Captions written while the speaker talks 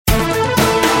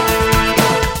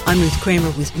I'm Ruth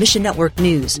Kramer with Mission Network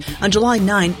News. On July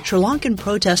 9, Sri Lankan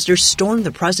protesters stormed the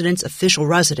president's official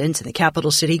residence in the capital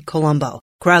city, Colombo.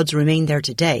 Crowds remain there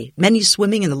today, many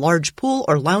swimming in the large pool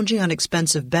or lounging on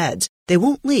expensive beds. They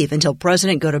won't leave until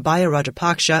President Gotabaya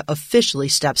Rajapaksa officially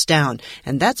steps down,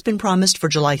 and that's been promised for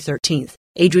July 13th.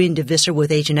 Adrian DeVisser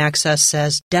with Agent Access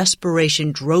says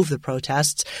desperation drove the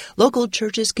protests. Local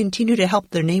churches continue to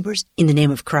help their neighbors in the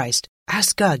name of Christ.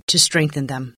 Ask God to strengthen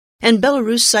them. And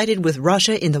Belarus sided with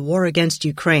Russia in the war against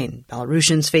Ukraine.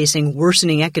 Belarusians facing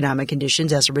worsening economic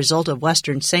conditions as a result of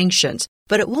Western sanctions.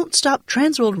 But it won't stop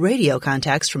Transworld Radio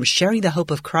contacts from sharing the hope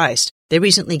of Christ. They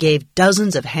recently gave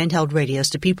dozens of handheld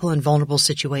radios to people in vulnerable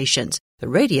situations. The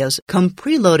radios come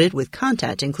preloaded with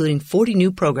content, including 40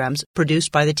 new programs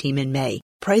produced by the team in May.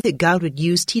 Pray that God would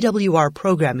use TWR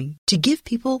programming to give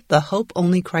people the hope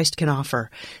only Christ can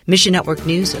offer. Mission Network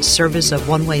News, a service of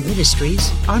One Way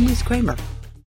Ministries. I'm Ruth Kramer.